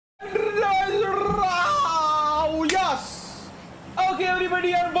Okay,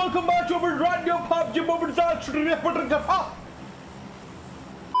 everybody, and welcome back to our Radio PUBG Mobile Start Reporter का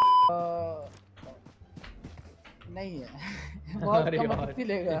नहीं है बहुत कम वक्त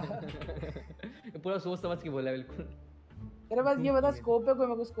लेगा। पूरा सोच समझ के बोला बिल्कुल। तेरे पास ये बता स्कोप है कोई?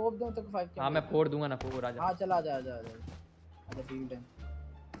 मेरे को स्कोप दो तो 5 क्या? हां मैं 4 दूंगा ना 4 आ जा। हां चला जा जा अच्छा ठीक है।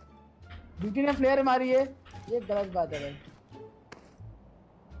 ड्यूटी ने फ्लेयर मारी है, ये गलत बात है भाई।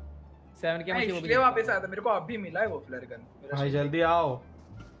 7 के मुझे वो भी वापस आया था, मेरे को अभी मिला है वो फ्लेयर गन। भाई जल्दी आओ।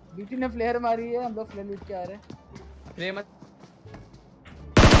 ड्यूटी ने फ्लेयर मारी है, हम लोग फ्लेयर लूट के आ रहे हैं। फ्लेयर मत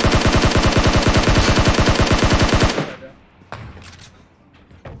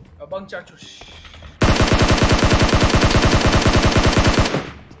अबंग चाचू।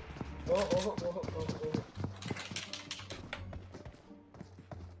 ओ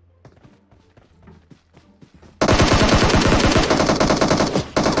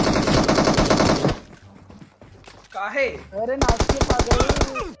काहे? अरे नाच के पागल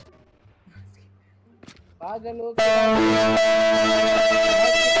हो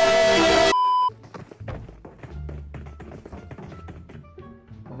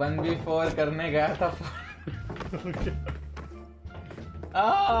 1v4 करने गया था।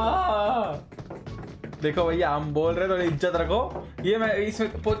 देखो भैया हम बोल रहे थोड़ी इज्जत रखो। ये मैं इसमें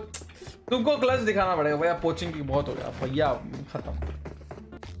तुमको क्लच दिखाना पड़ेगा भैया। पोचिंग की बहुत हो गया भैया, खत्म।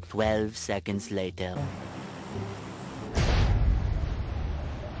 12 seconds later.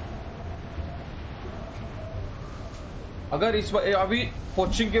 अगर इस अभी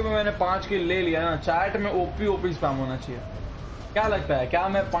पोचिंग के में मैंने 5 किल ले लिया ना, चैट में ओपी स्पैम होना चाहिए। क्या लगता है, क्या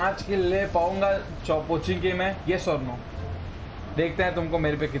मैं 5 किल ले पाऊंगा पोचिंग के में? यस और नो? देखते हैं तुमको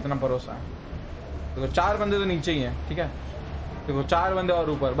मेरे पे कितना भरोसा है। देखो 4 बंदे तो नीचे ही हैं, ठीक है? देखो 4 बंदे और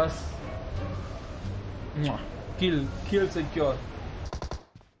ऊपर, बस किल सिक्योर।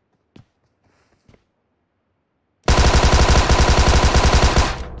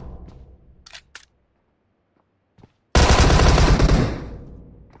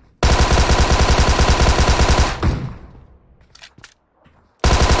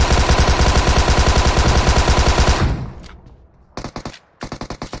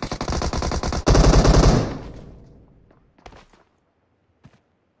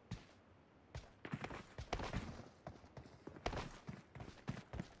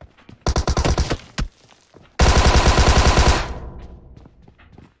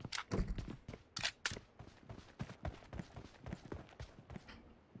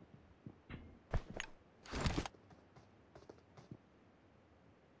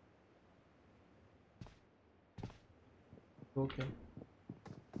 Okay.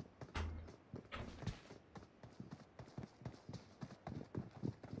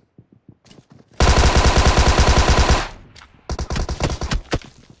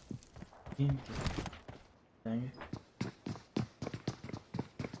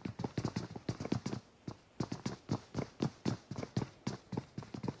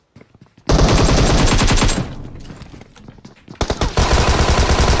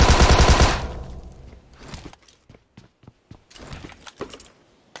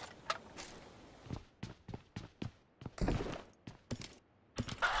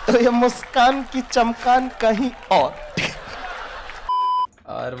 तो ये मुस्कान की चमकान कहीं और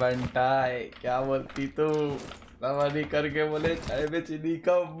बंटाई क्या बोलती तू? नवानी करके बोले चाय में चीनी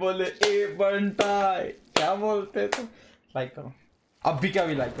कम, बोले ए बंटाई क्या बोलते तुम? लाइक करो अब भी, क्या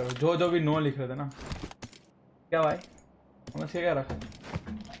भी लाइक करो। जो भी नो लिख रहे थे ना, क्या भाई समझ के क्या रखा?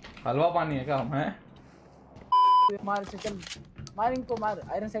 हलवा पानी है क्या हम है? मार चल, मार इनको, मार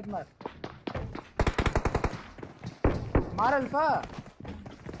आयरन सेट मार अल्फा।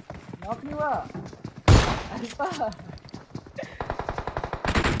 नॉक नहीं हुआ अल्फा।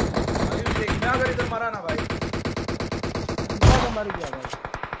 मैं अगर इधर मारा ना भाई, मर गया भाई,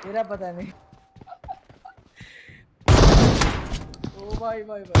 तेरा पता नहीं। ओ भाई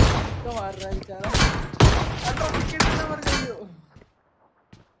तो मार रहा है बेचारा। अल्फा कितने मर गई हो?